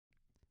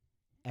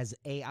As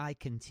AI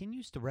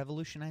continues to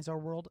revolutionize our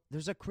world,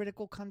 there's a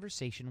critical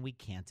conversation we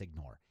can't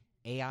ignore: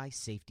 AI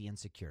safety and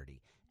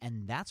security.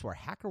 And that's where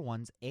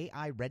HackerOne's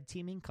AI red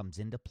teaming comes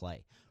into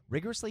play,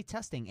 rigorously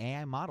testing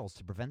AI models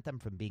to prevent them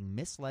from being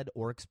misled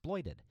or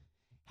exploited.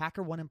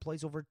 HackerOne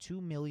employs over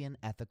 2 million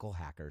ethical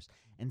hackers,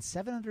 and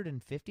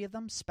 750 of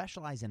them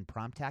specialize in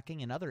prompt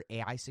hacking and other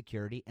AI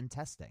security and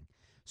testing.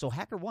 So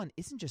HackerOne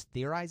isn't just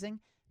theorizing,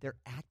 they're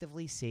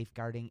actively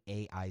safeguarding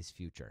AI's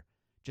future.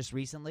 Just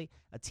recently,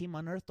 a team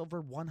unearthed over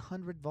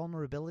 100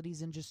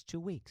 vulnerabilities in just 2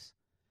 weeks.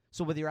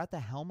 So whether you're at the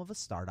helm of a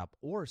startup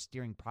or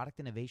steering product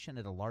innovation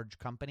at a large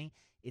company,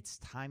 it's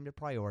time to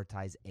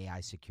prioritize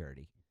AI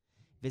security.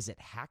 Visit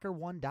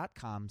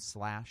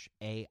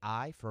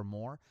hackerone.com/AI for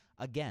more.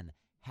 Again,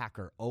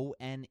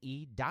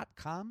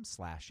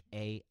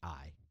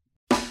 hackerone.com/AI.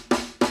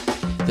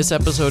 This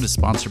episode is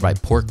sponsored by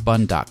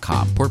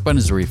porkbun.com. Porkbun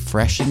is a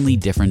refreshingly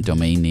different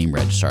domain name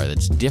registrar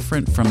that's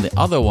different from the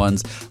other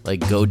ones like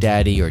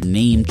GoDaddy or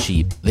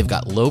Namecheap. They've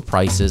got low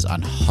prices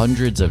on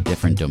hundreds of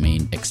different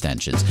domain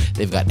extensions.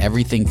 They've got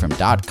everything from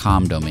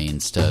 .com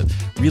domains to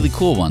really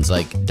cool ones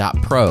like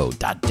 .pro,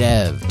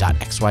 .dev,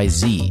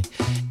 .xyz.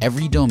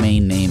 Every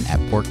domain name at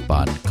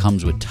Porkbun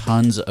comes with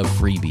tons of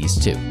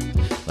freebies too,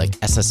 like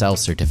SSL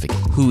certificate,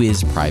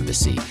 Whois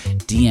privacy,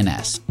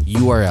 DNS,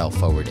 URL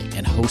forwarding,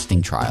 and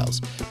hosting trials.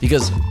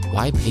 Because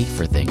why pay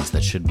for things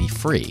that should be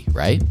free,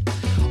 right?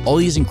 All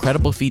these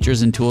incredible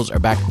features and tools are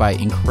backed by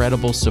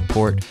incredible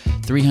support,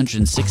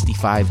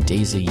 365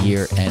 days a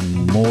year,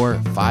 and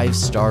more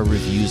 5-star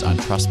reviews on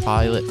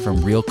Trustpilot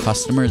from real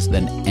customers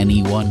than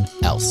anyone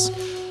else.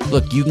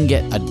 Look, you can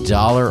get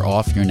 $1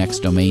 off your next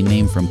domain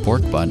name from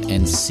Porkbun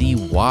and see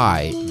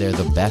why they're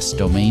the best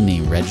domain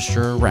name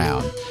registrar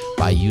around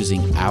by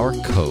using our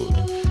code.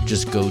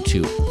 Just go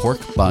to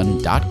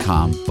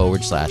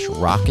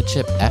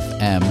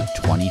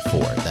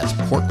porkbun.com/rocketshipfm24. That's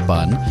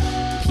porkbun,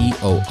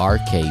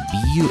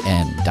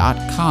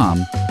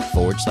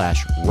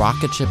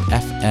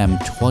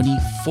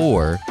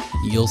 porkbun.com/rocketshipfm24.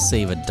 You'll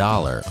save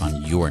 $1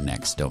 on your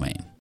next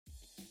domain.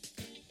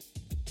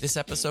 This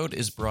episode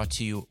is brought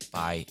to you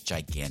by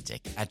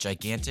Gigantic. At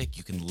Gigantic,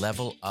 you can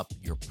level up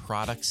your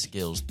product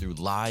skills through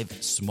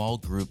live small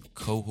group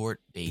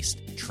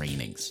cohort-based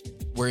trainings.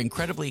 We're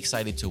incredibly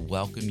excited to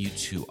welcome you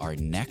to our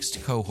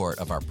next cohort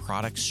of our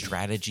product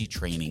strategy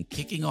training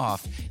kicking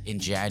off in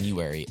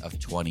January of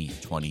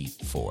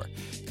 2024.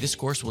 This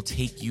course will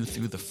take you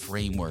through the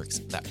frameworks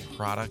that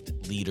product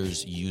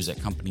leaders use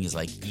at companies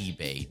like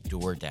eBay,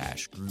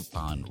 DoorDash,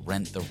 Groupon,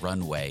 Rent the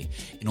Runway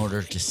in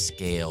order to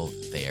scale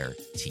their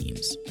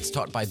teams. It's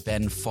taught by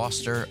Ben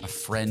Foster, a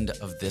friend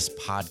of this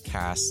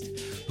podcast,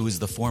 who is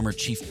the former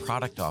chief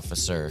product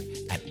officer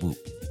at Whoop.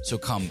 So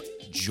come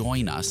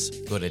join us.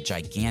 Go to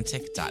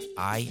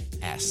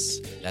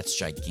gigantic.is. That's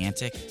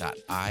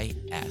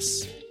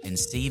gigantic.is. And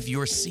save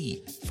your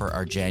seat for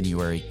our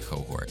January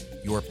cohort.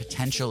 Your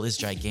potential is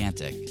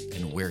gigantic,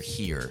 and we're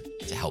here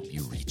to help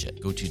you reach it.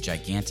 Go to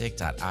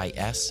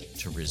gigantic.is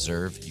to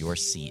reserve your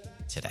seat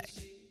today.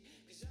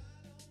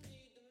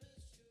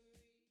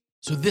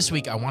 So this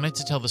week, I wanted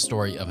to tell the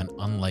story of an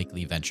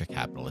unlikely venture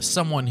capitalist,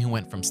 someone who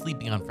went from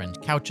sleeping on friends'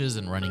 couches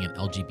and running an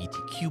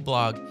LGBTQ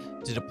blog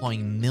to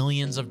deploying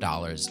millions of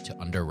dollars to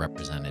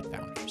underrepresented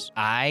founders.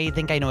 I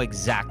think I know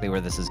exactly where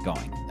this is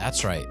going.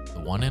 That's right, the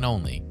one and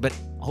only. But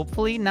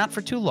hopefully not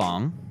for too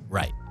long.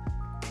 Right.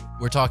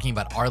 We're talking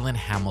about Arlan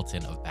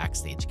Hamilton of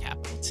Backstage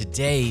Capital.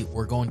 Today,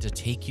 we're going to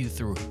take you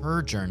through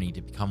her journey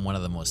to become one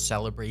of the most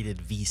celebrated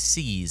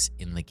VCs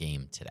in the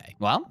game today.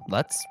 Well,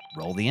 let's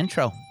roll the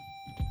intro.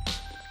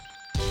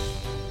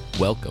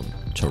 Welcome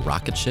to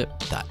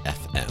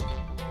Rocketship.fm.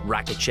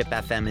 Rocketship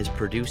FM is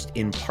produced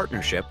in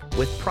partnership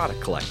with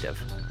Product Collective.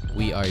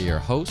 We are your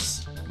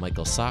hosts,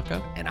 Michael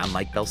Sacca. And I'm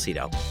Mike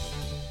Belcito.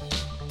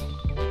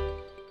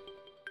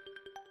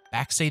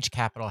 Backstage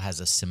Capital has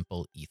a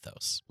simple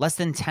ethos. Less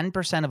than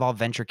 10% of all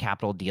venture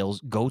capital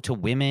deals go to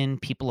women,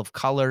 people of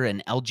color,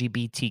 and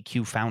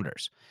LGBTQ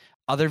founders.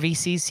 Other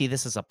VCs see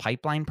this as a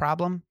pipeline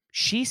problem.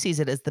 She sees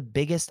it as the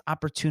biggest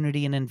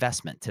opportunity in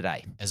investment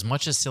today. As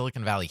much as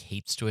Silicon Valley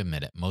hates to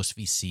admit it, most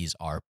VCs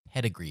are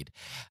pedigreed.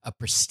 A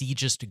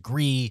prestigious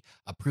degree,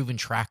 a proven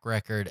track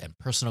record, and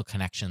personal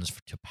connections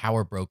to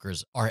power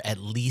brokers are at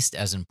least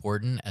as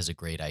important as a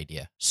great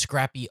idea.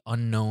 Scrappy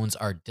unknowns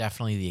are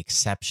definitely the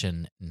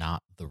exception,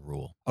 not the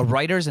rule. A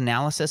writer's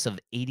analysis of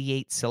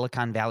 88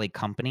 Silicon Valley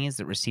companies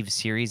that received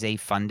Series A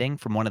funding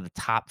from one of the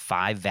top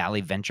 5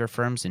 Valley venture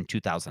firms in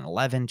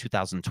 2011,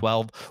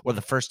 2012, or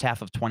the first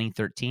half of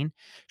 2013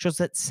 shows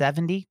that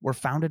 70 were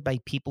founded by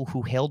people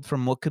who hailed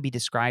from what could be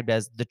described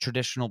as the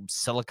traditional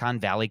Silicon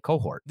Valley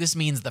cohort. This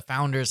means the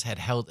founders had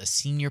held a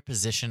senior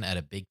position at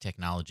a big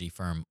technology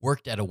firm,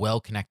 worked at a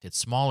well-connected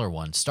smaller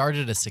one,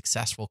 started a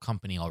successful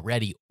company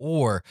already,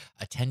 or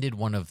attended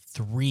one of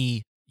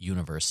 3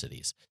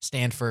 universities: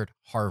 Stanford,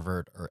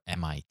 Harvard, or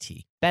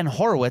MIT. Ben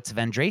Horowitz of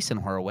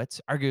Andreessen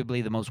Horowitz,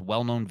 arguably the most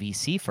well-known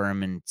VC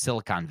firm in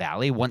Silicon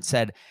Valley, once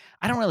said,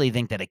 "I don't really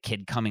think that a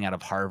kid coming out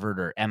of Harvard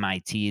or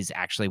MIT is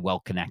actually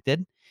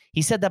well-connected."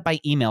 He said that by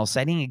email,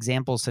 citing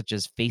examples such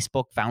as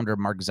Facebook founder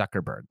Mark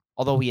Zuckerberg.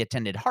 Although he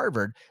attended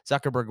Harvard,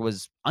 Zuckerberg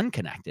was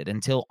unconnected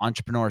until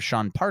entrepreneur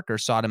Sean Parker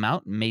sought him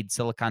out and made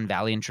Silicon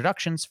Valley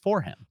introductions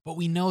for him. But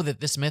we know that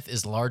this myth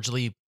is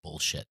largely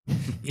bullshit.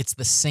 It's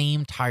the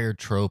same tired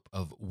trope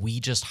of we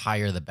just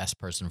hire the best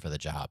person for the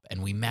job,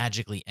 and we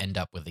magically end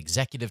up with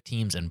executive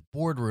teams and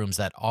boardrooms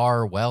that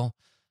are, well,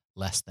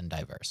 less than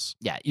diverse.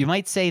 Yeah, you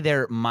might say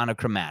they're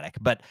monochromatic,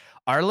 but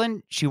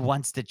Arlen, she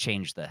wants to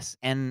change this.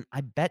 And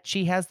I bet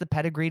she has the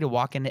pedigree to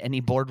walk into any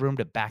boardroom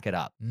to back it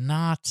up.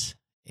 Not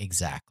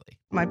exactly.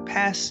 My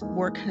past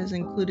work has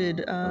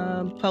included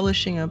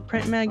publishing a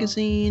print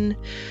magazine,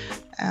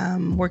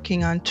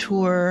 working on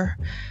tour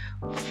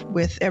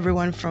with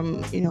everyone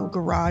from,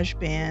 garage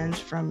bands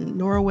from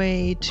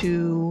Norway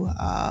to,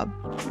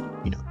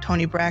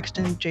 Tony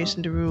Braxton,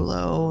 Jason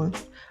Derulo,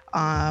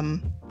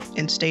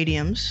 in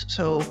stadiums.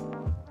 So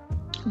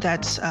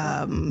that's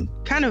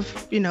kind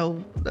of,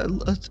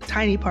 a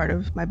tiny part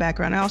of my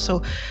background. I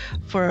also,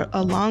 for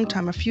a long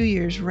time, a few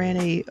years, ran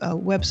a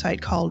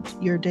website called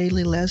Your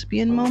Daily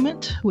Lesbian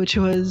Moment, which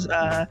was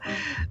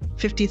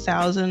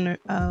 50,000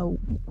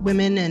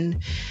 women and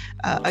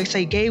I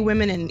say gay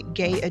women and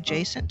gay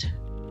adjacent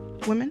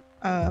women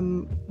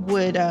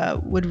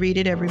would read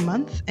it every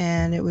month.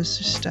 And it was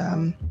just,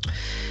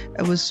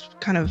 it was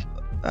kind of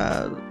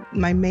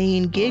my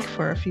main gig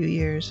for a few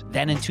years.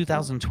 Then in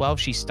 2012,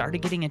 she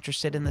started getting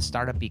interested in the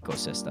startup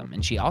ecosystem,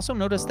 and she also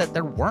noticed that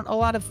there weren't a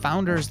lot of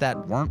founders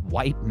that weren't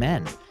white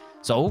men.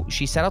 So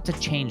she set out to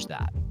change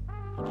that.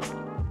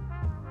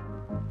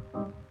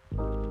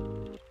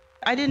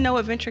 I didn't know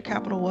what venture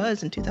capital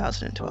was in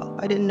 2012.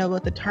 I didn't know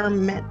what the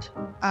term meant.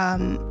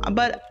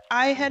 But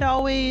I had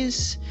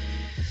always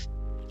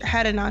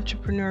had an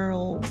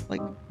entrepreneurial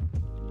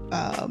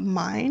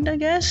mind, I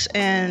guess,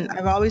 and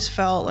I've always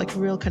felt like a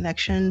real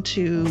connection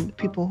to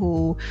people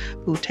who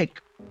take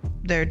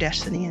their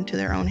destiny into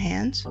their own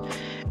hands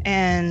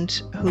and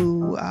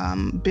who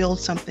build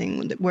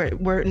something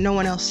where no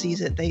one else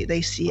sees it.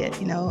 They see it.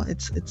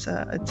 It's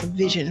a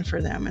vision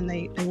for them, and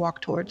they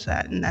walk towards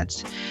that, and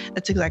that's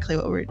exactly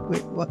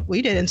what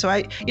we did. And so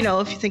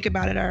if you think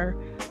about it,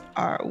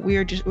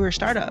 we're a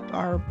startup.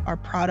 Our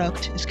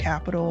product is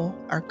capital.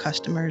 Our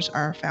customers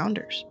are our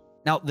founders.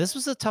 Now, this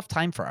was a tough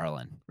time for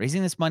Arlen.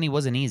 Raising this money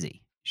wasn't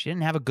easy. She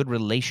didn't have a good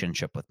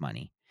relationship with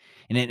money.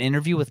 In an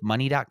interview with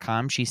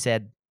Money.com, she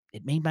said,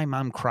 "It made my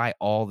mom cry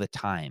all the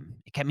time.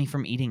 It kept me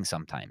from eating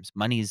sometimes.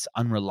 Money's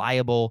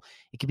unreliable.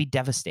 It can be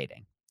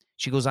devastating."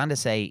 She goes on to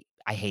say,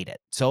 "I hate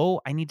it, so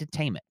I need to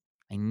tame it.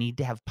 I need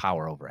to have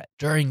power over it."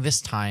 During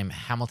this time,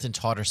 Hamilton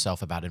taught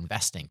herself about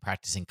investing,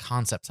 practicing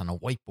concepts on a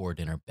whiteboard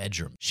in her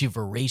bedroom. She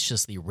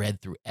voraciously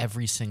read through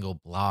every single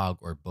blog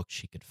or book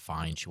she could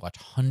find. She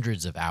watched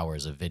hundreds of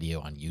hours of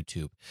video on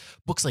YouTube.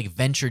 Books like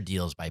Venture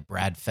Deals by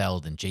Brad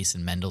Feld and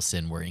Jason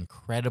Mendelsohn were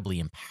incredibly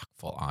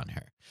impactful on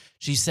her.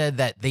 She said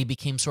that they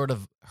became sort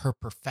of her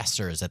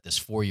professors at this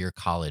 4-year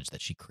college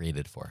that she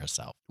created for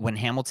herself. When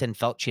Hamilton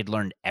felt she had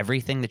learned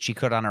everything that she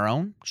could on her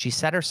own, she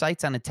set her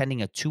sights on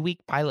attending a 2-week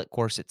pilot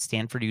course at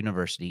Stanford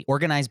University,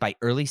 organized by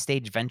early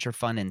stage venture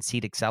fund and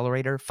seed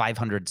accelerator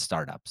 500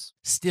 Startups.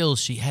 Still,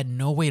 she had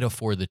no way to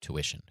afford the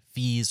tuition,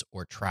 fees,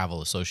 or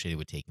travel associated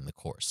with taking the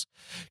course.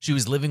 She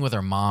was living with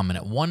her mom, and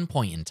at one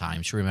point in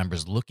time, she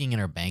remembers looking in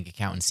her bank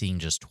account and seeing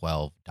just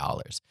 $12.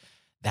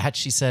 That,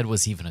 she said,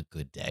 was even a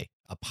good day.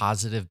 A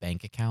positive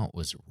bank account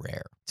was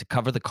rare. To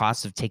cover the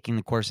cost of taking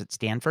the course at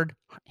Stanford,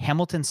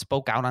 Hamilton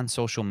spoke out on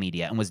social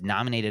media and was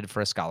nominated for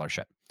a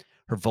scholarship.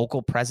 Her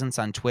vocal presence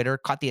on Twitter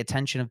caught the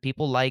attention of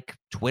people like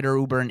Twitter,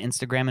 Uber, and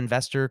Instagram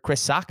investor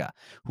Chris Sacca,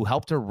 who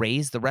helped her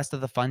raise the rest of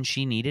the funds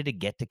she needed to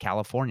get to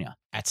California.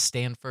 At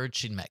Stanford,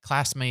 she'd met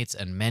classmates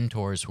and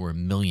mentors who were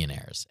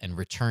millionaires and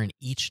returned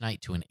each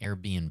night to an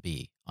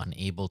Airbnb,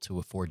 unable to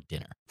afford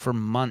dinner. For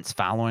months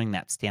following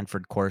that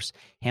Stanford course,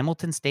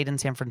 Hamilton stayed in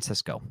San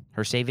Francisco.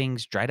 Her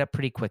savings dried up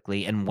pretty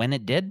quickly, and when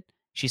it did,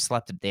 she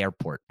slept at the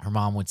airport. Her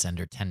mom would send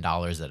her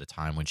 $10 at a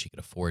time when she could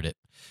afford it.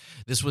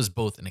 This was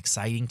both an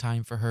exciting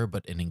time for her,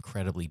 but an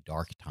incredibly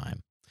dark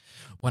time.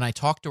 When I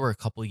talked to her a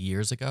couple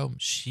years ago,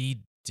 she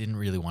didn't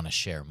really want to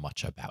share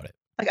much about it.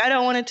 I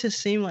don't want it to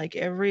seem like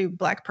every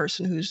Black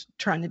person who's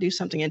trying to do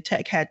something in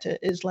tech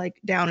is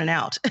down and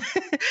out.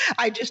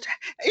 I just,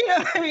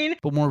 what I mean?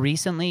 But more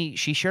recently,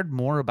 she shared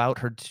more about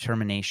her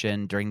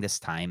determination during this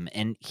time.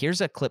 And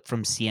here's a clip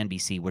from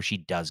CNBC where she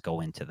does go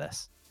into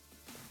this.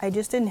 I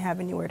just didn't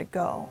have anywhere to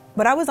go.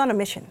 But I was on a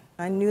mission.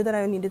 I knew that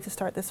I needed to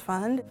start this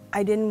fund.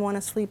 I didn't want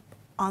to sleep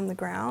on the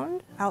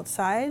ground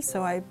outside,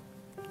 so I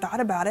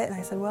thought about it and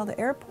I said, well, the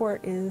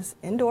airport is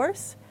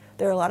indoors.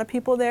 There are a lot of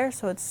people there,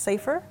 so it's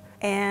safer,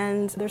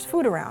 and there's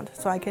food around,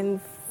 so I can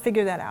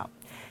figure that out.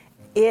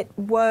 It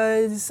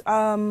was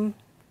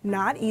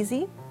not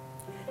easy.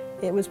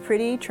 It was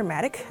pretty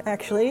traumatic,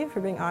 actually,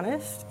 for being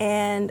honest.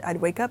 And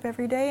I'd wake up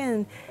every day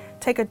and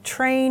take a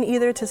train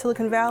either to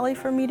Silicon Valley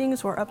for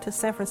meetings or up to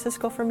San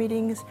Francisco for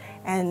meetings,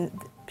 and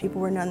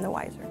people were none the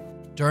wiser.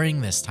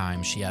 During this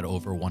time, she had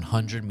over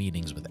 100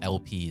 meetings with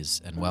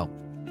LPs, and well,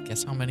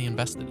 guess how many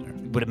invested in her?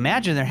 But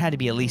imagine there had to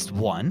be at least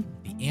one.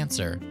 The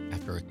answer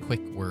after a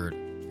quick word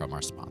from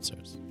our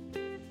sponsors.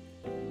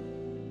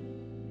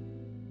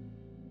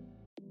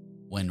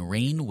 When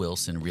Rainn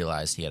Wilson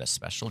realized he had a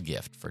special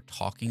gift for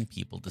talking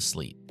people to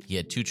sleep, he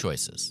had two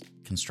choices: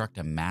 construct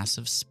a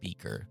massive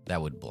speaker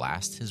that would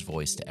blast his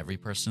voice to every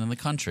person in the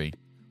country,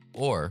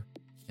 or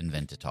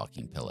invent a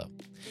talking pillow.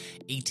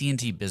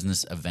 AT&T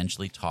Business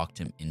eventually talked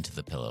him into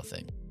the pillow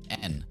thing.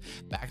 And,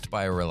 backed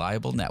by a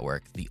reliable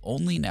network, the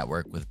only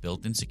network with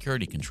built-in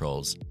security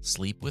controls,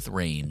 Sleep with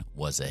Rainn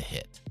was a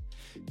hit.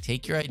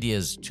 Take your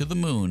ideas to the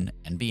moon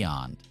and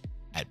beyond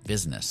at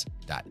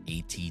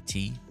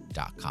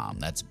business.att.com.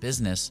 That's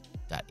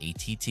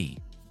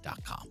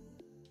business.att.com.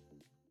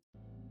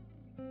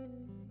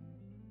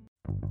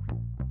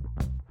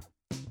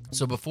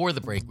 So before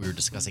the break, we were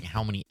discussing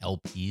how many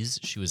LPs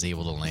she was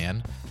able to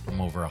land from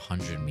over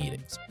 100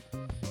 meetings.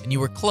 And you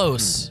were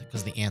close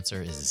because the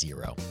answer is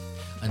 0.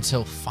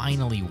 Until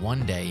finally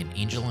one day, an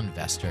angel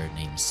investor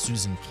named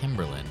Susan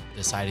Kimberlin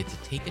decided to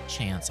take a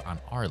chance on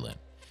Arlen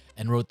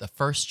and wrote the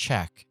first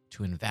check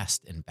to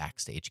invest in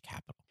Backstage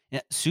Capital.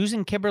 Yeah,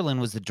 Susan Kimberlin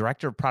was the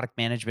director of product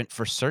management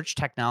for search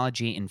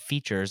technology and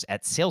features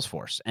at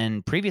Salesforce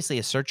and previously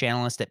a search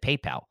analyst at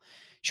PayPal.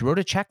 She wrote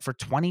a check for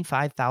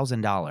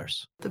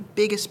 $25,000. The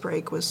biggest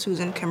break was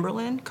Susan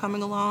Kimberlin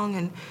coming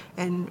along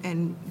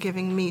and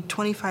giving me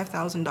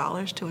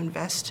 $25,000 to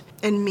invest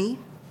in me,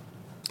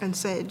 and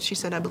she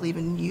said, I believe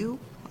in you.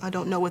 I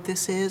don't know what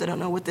this is. I don't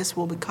know what this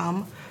will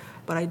become,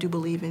 but I do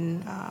believe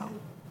in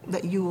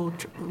that you will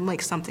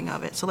make something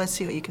of it. So let's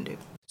see what you can do.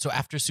 So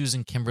after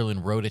Susan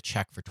Kimberlin wrote a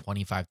check for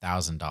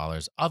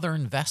 $25,000, other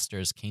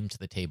investors came to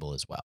the table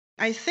as well.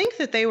 I think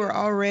that they were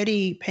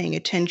already paying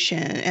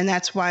attention, and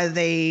that's why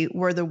they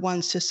were the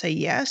ones to say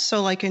yes.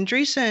 So like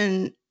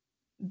Andreessen,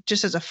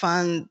 just as a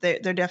fund, they're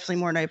definitely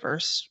more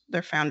diverse.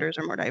 Their founders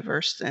are more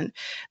diverse than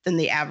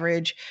the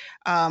average.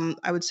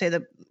 I would say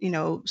that,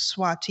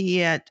 Swati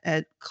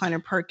at Kleiner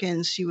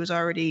Perkins, she was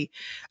already,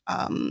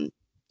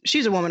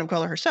 she's a woman of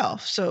color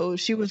herself. So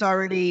she was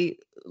already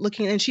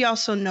looking, and she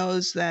also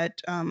knows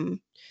that,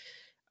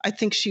 I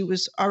think she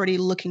was already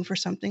looking for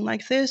something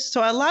like this.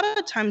 So a lot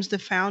of times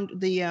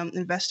the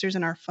investors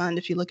in our fund,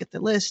 if you look at the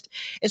list,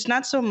 it's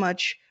not so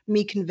much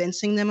me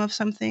convincing them of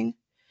something.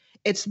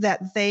 It's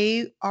that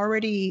they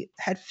already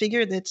had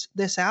figured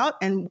this out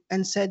and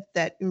said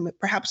that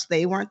perhaps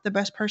they weren't the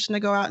best person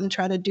to go out and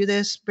try to do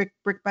this brick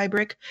by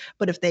brick.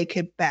 But if they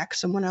could back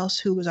someone else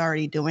who was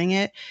already doing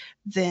it,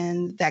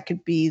 then that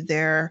could be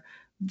their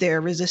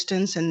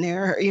resistance and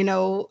their,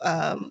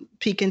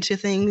 peek into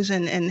things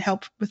and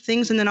help with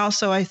things. And then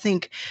also I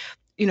think,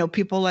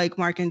 people like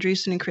Marc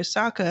Andreessen and Chris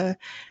Sacca,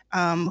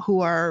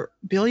 who are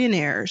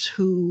billionaires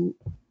who,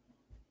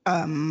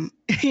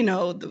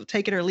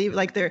 take it or leave it,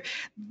 like they're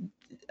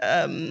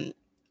going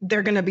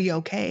to be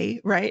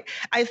okay. Right.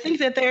 I think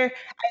they're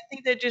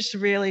just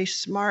really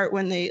smart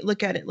when they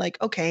look at it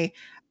like, okay,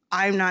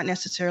 I'm not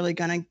necessarily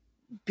going to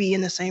be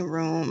in the same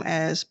room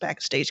as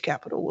Backstage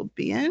Capital will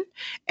be in.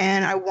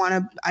 And I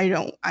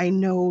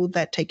know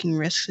that taking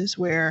risks is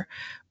where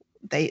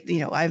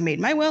I've made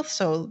my wealth.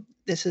 So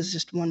this is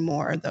just one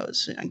more of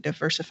those,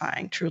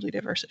 truly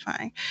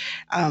diversifying.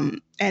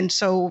 And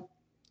so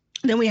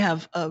then we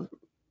have,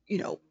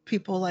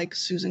 people like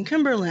Susan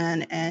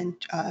Kimberlin and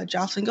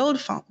Jocelyn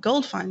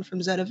Goldfein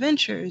from Zeta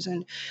Ventures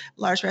and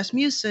Lars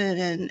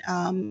Rasmussen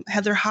and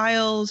Heather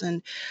Hiles,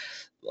 and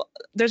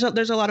there's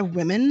a lot of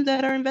women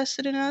that are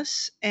invested in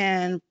us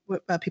and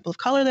people of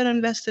color that are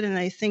invested. And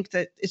I think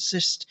that it's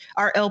just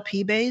our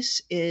LP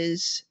base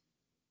is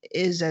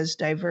as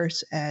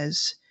diverse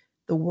as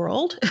the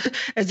world,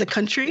 as the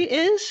country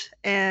is.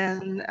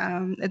 And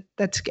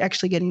that's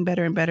actually getting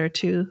better and better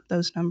too,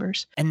 those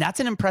numbers. And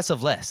that's an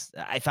impressive list.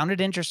 I found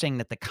it interesting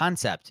that the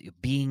concept,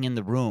 being in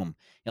the room,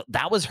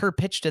 that was her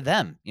pitch to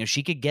them.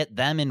 She could get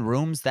them in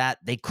rooms that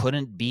they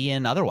couldn't be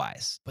in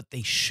otherwise. But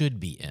they should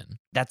be in.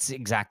 That's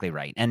exactly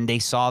right. And they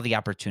saw the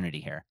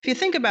opportunity here. If you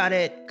think about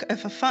it,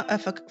 if a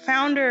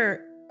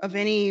founder of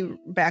any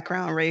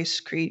background, race,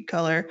 creed,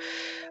 color,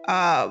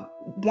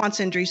 wants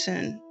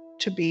Andreessen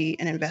to be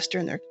an investor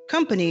in their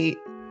company,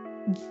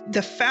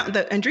 the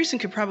Andreessen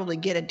could probably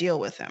get a deal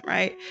with him,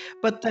 right?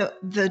 But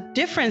the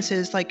difference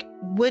is, like,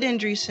 would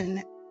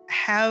Andreessen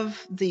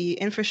have the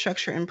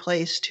infrastructure in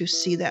place to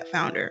see that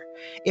founder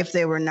if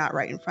they were not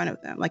right in front of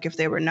them, like if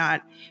they were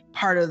not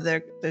part of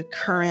the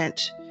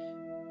current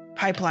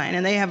pipeline?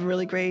 And they have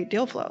really great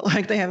deal flow,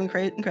 like they have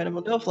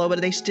incredible deal flow,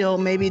 but they still,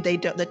 maybe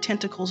the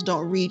tentacles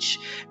don't reach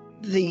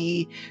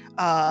the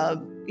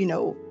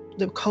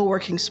the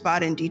co-working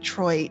spot in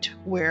Detroit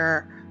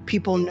where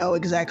people know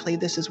exactly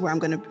this is where I'm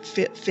going to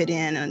fit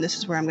in and this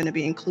is where I'm going to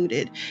be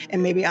included.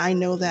 And maybe I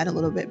know that a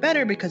little bit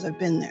better because I've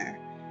been there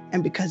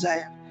and because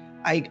I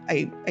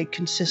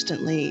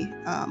consistently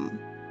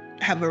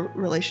have a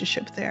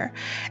relationship there.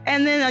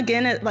 And then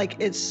again,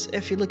 it's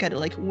if you look at it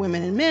like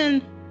women and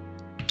men,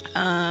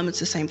 it's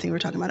the same thing we were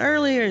talking about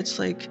earlier. It's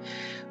like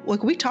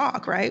we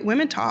talk, right?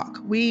 Women talk.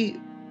 We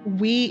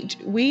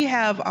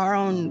have our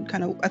own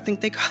kind of, I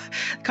think they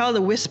call it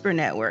the whisper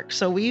network.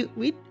 So we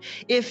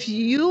if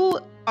you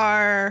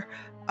are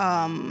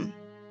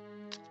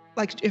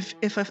like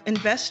if an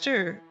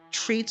investor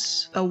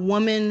treats a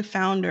woman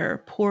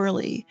founder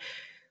poorly,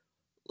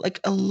 like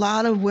a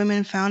lot of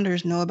women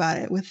founders know about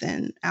it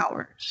within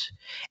hours.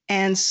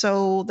 And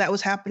so that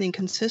was happening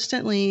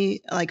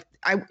consistently. Like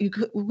you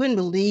wouldn't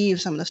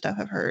believe some of the stuff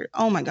I've heard.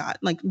 Oh my God,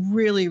 like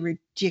really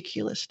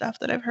ridiculous stuff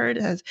that I've heard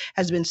has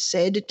been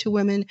said to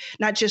women,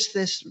 not just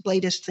this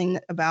latest thing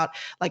about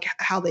like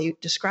how they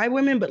describe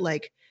women, but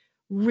like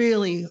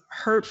really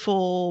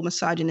hurtful,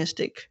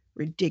 misogynistic,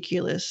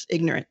 ridiculous,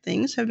 ignorant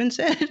things have been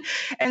said.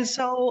 And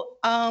so,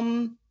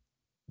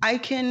 I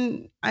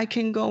can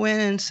go in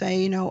and say,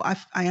 you know,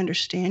 I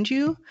understand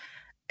you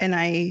and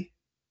I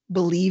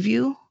believe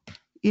you,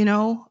 you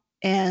know,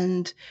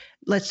 and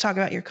let's talk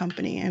about your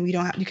company. And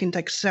you can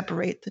like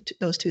separate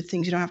those two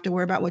things. You don't have to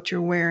worry about what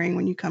you're wearing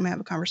when you come have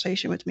a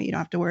conversation with me. You don't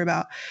have to worry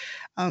about,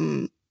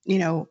 you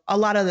know, a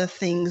lot of the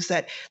things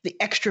the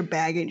extra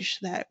baggage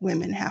that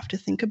women have to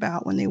think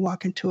about when they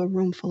walk into a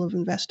room full of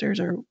investors,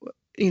 or,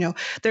 you know,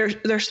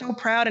 they're so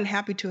proud and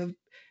happy to have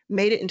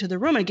made it into the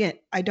room. And again,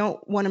 I don't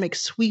want to make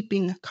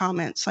sweeping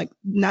comments. Like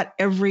not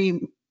every,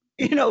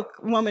 you know,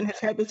 woman has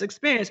had this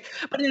experience,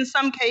 but in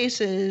some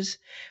cases,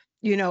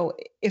 you know,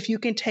 if you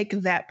can take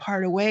that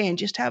part away and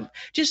just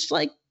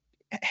like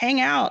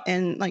hang out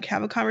and like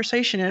have a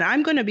conversation. And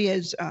I'm going to be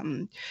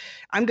I'm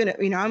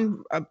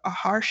a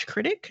harsh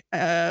critic.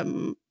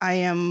 My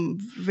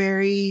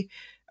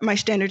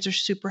standards are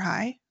super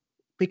high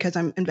because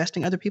I'm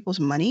investing other people's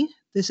money.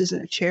 This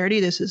isn't a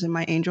charity. This isn't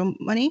my angel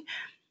money.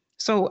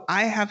 So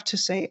I have to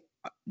say,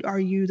 are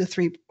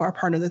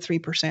part of the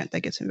 3% that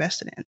gets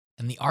invested in?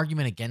 And the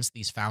argument against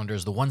these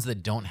founders, the ones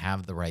that don't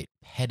have the right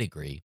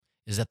pedigree,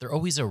 is that they're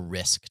always a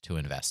risk to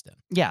invest in.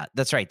 Yeah,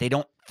 that's right. They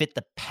don't fit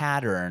the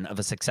pattern of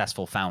a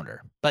successful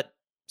founder. But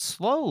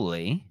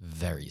slowly,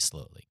 very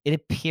slowly, it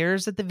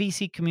appears that the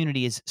VC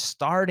community is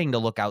starting to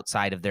look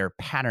outside of their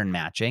pattern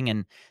matching,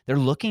 and they're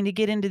looking to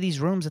get into these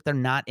rooms that they're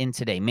not in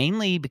today,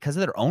 mainly because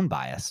of their own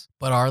bias.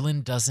 But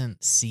Arlan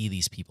doesn't see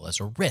these people as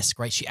a risk,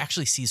 right? She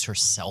actually sees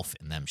herself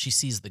in them. She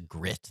sees the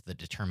grit, the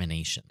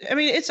determination. I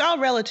mean, it's all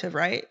relative,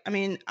 right? I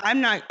mean,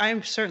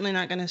 I'm certainly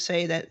not going to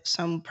say that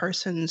some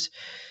person's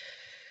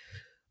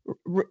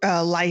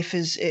life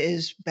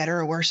is better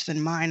or worse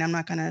than mine. I'm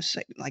not going to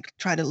say like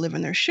try to live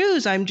in their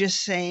shoes. I'm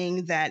just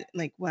saying that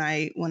like when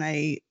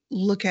I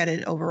look at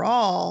it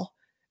overall,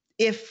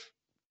 if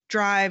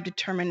drive,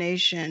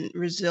 determination,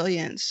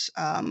 resilience,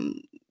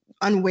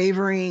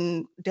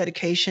 unwavering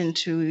dedication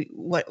to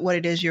what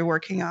it is you're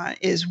working on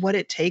is what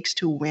it takes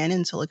to win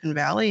in Silicon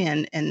Valley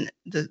and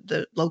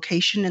the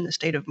location and the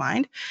state of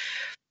mind,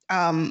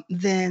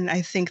 then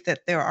I think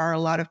that there are a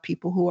lot of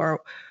people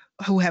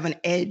who have an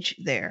edge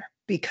there,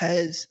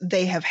 because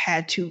they have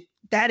had to.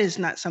 That is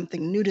not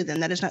something new to them.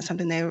 That is not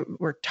something they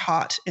were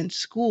taught in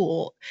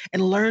school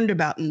and learned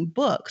about in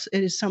books.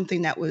 It is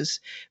something that was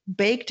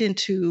baked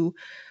into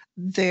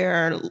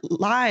their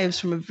lives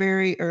from a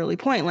very early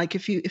point. Like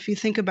if you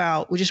think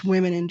about just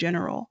women in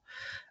general,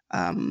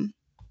 I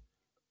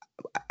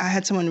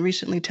had someone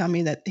recently tell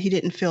me that he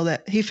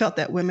felt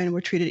that women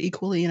were treated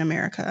equally in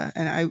America,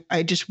 and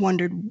I just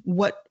wondered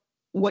what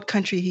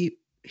country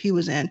he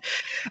was in.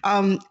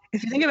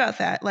 If you think about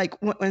that, like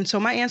so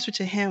my answer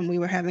to him, we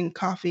were having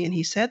coffee and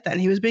he said that, and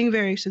he was being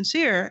very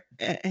sincere,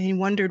 and he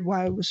wondered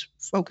why I was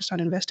focused on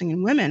investing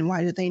in women.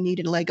 Why did they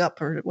need a leg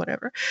up or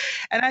whatever?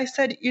 And I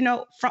said, you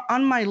know,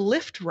 on my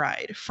Lyft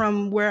ride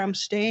from where I'm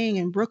staying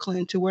in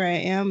Brooklyn to where I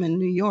am in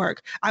New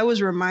York, I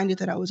was reminded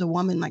that I was a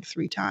woman like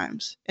 3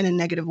 times in a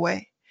negative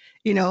way.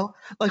 You know,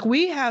 like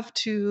we have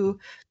to,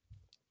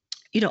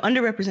 you know,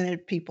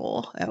 underrepresented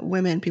people,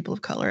 women, people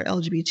of color,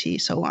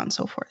 LGBT, so on and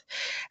so forth.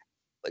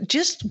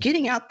 Just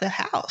getting out the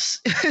house,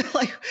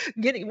 like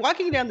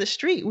walking down the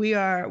street, we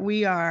are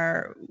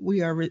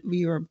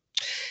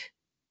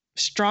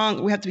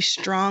strong. We have to be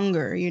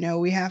stronger. You know,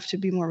 we have to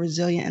be more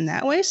resilient in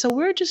that way. So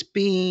we're just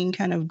being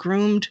kind of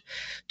groomed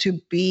to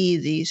be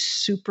these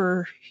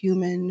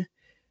superhuman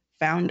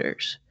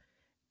founders,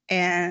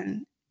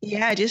 and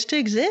yeah, just to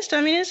exist.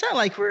 I mean, it's not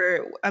like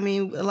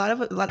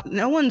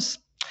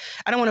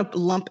I don't want to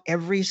lump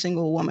every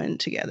single woman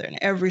together and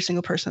every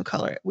single person of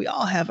color. We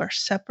all have our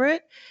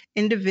separate,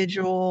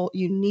 individual,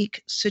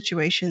 unique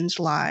situations,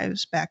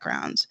 lives,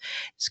 backgrounds,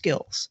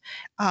 skills.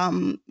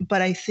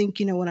 But I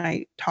think, you know, when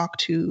I talk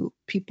to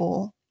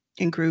people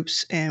in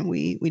groups and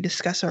we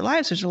discuss our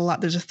lives, there's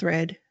a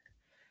thread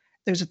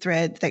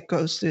that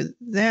goes through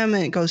them,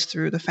 and it goes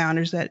through the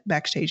founders that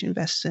Backstage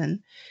invests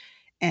in.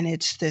 And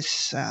it's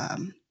this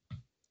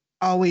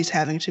always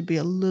having to be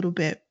a little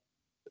bit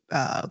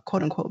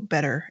quote unquote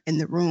better in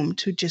the room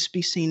to just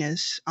be seen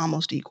as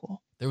almost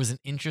equal. There was an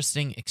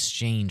interesting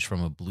exchange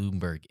from a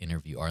Bloomberg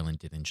interview Arlan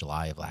did in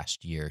July of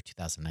last year,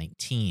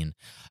 2019,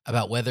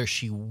 about whether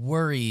she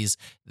worries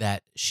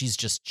that she's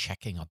just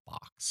checking a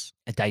box.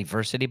 A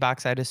diversity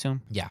box, I'd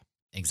assume? Yeah,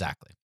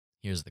 exactly.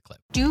 Here's the clip.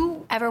 Do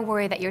you ever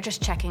worry that you're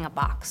just checking a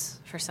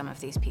box for some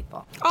of these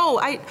people? Oh,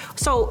 I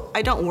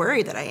don't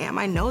worry that I am.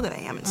 I know that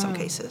I am in some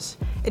cases.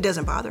 It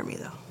doesn't bother me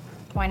though.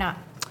 Why not?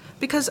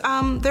 Because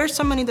there's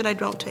some money that I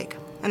don't take.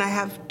 and I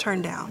have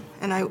turned down,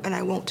 and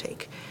I won't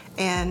take.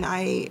 And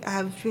I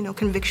have,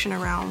 conviction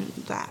around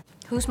that.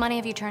 Whose money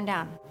have you turned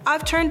down?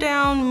 I've turned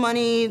down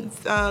money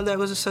that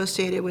was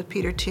associated with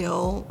Peter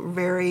Thiel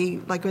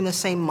in the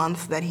same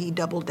month that he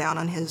doubled down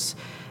on his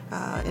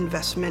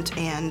investment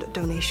and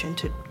donation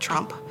to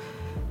Trump.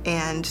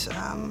 And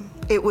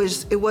it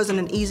wasn't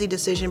an easy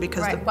decision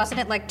because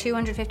Wasn't it like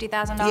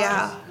 $250,000?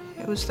 Yeah,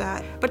 it was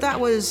that. But that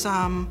was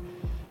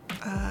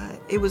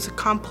it was a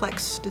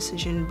complex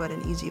decision, but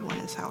an easy one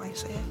is how I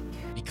say it.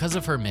 Because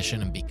of her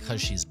mission and because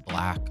she's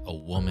Black, a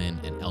woman,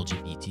 and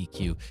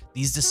LGBTQ,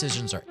 these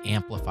decisions are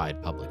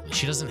amplified publicly.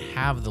 She doesn't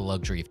have the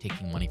luxury of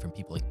taking money from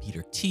people like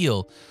Peter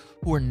Thiel,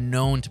 who are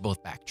known to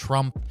both back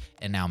Trump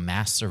and now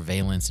mass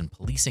surveillance and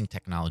policing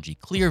technology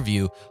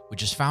Clearview,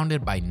 which is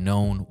founded by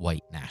known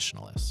white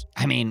nationalists.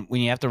 I mean,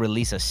 when you have to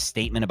release a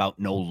statement about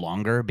no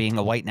longer being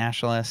a white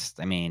nationalist,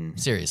 I mean...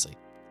 Seriously.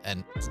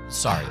 And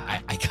sorry,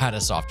 I got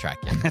us off track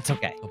here. That's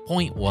okay. The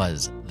point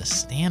was, the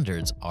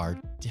standards are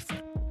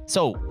different.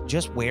 So,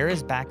 just where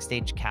is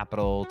Backstage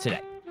Capital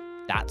today?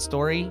 That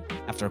story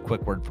after a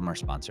quick word from our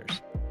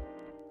sponsors.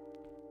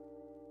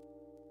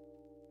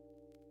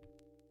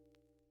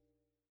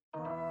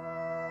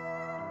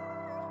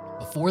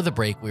 Before the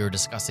break, we were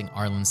discussing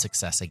Arlen's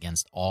success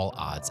against all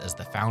odds as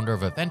the founder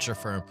of a venture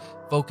firm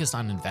focused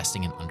on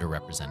investing in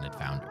underrepresented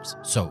founders.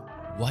 So,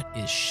 what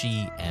is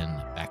she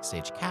and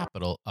Backstage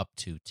Capital up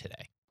to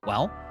today?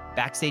 Well,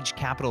 Backstage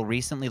Capital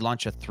recently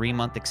launched a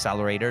 3-month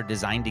accelerator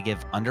designed to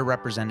give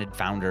underrepresented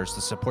founders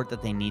the support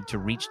that they need to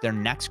reach their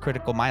next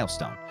critical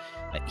milestone.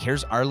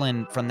 Here's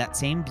Arlen from that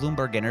same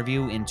Bloomberg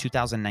interview in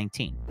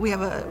 2019. We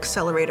have an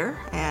accelerator,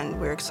 and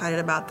we're excited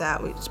about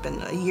that. It's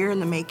been a year in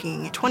the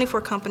making.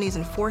 24 companies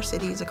in 4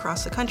 cities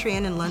across the country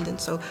and in London.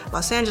 So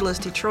Los Angeles,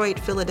 Detroit,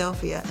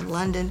 Philadelphia, and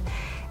London.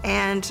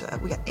 And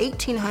we got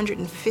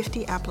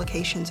 1,850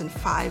 applications in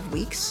 5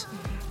 weeks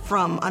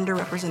from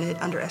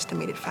underrepresented,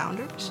 underestimated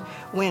founders,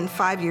 when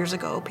 5 years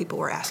ago, people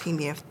were asking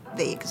me if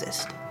they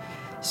exist.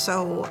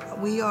 So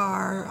we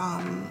are,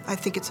 I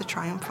think it's a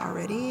triumph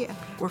already.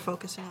 We're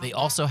focusing on... They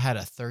also had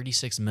a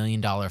 $36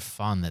 million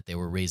fund that they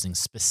were raising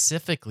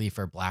specifically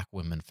for Black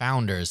women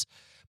founders,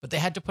 but they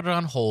had to put it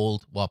on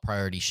hold while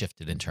priorities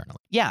shifted internally.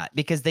 Yeah,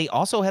 because they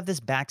also have this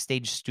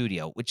Backstage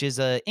Studio, which is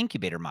an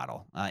incubator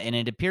model, and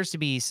it appears to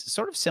be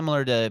sort of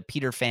similar to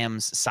Peter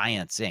Pham's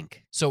Science Inc.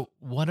 So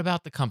what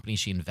about the company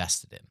she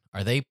invested in?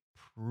 Are they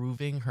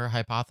proving her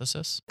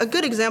hypothesis? A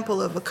good example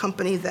of a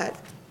company that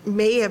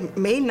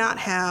may not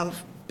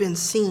have been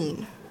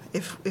seen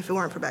if it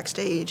weren't for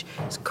Backstage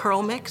is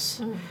Curl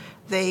Mix.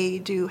 They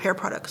do hair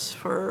products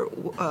for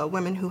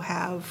women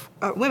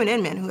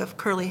and men who have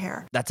curly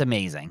hair. That's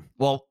amazing.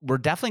 Well, we're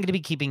definitely going to be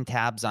keeping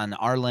tabs on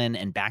Arlen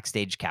and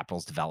Backstage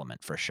Capital's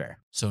development for sure.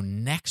 So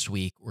next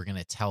week, we're going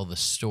to tell the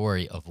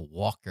story of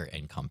Walker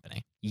 &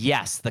 Company.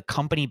 Yes, the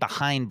company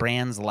behind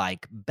brands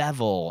like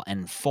Bevel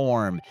and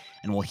Form.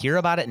 And we'll hear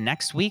about it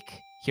next week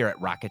here at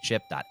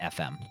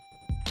rocketship.fm.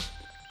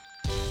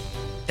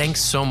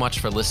 Thanks so much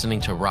for listening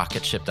to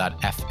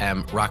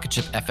Rocketship.fm.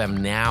 Rocketship FM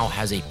now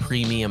has a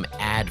premium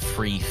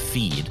ad-free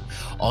feed.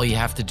 All you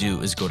have to do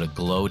is go to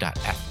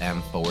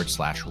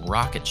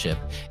glow.fm/rocketship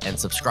and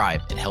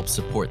subscribe. It helps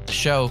support the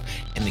show,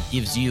 and it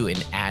gives you an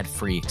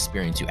ad-free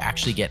experience. You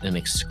actually get an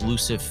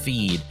exclusive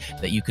feed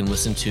that you can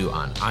listen to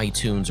on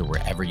iTunes or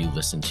wherever you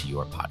listen to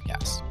your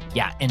podcasts.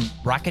 Yeah, and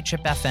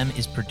Rocketship FM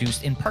is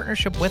produced in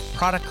partnership with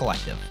Product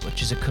Collective,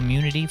 which is a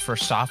community for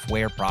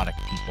software product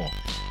people.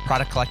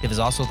 Product Collective is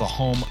also the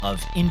home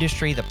of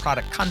Industry, the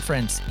Product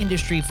Conference,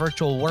 Industry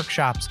Virtual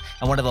Workshops,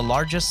 and one of the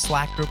largest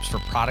Slack groups for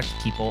product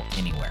people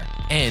anywhere.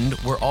 And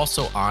we're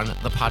also on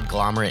the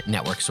Podglomerate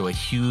Network, so a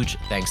huge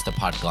thanks to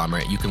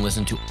Podglomerate. You can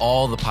listen to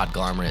all the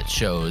Podglomerate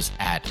shows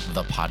at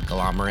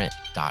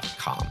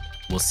thepodglomerate.com.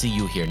 We'll see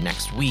you here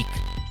next week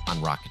on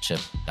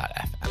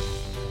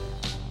Rocketship.fm.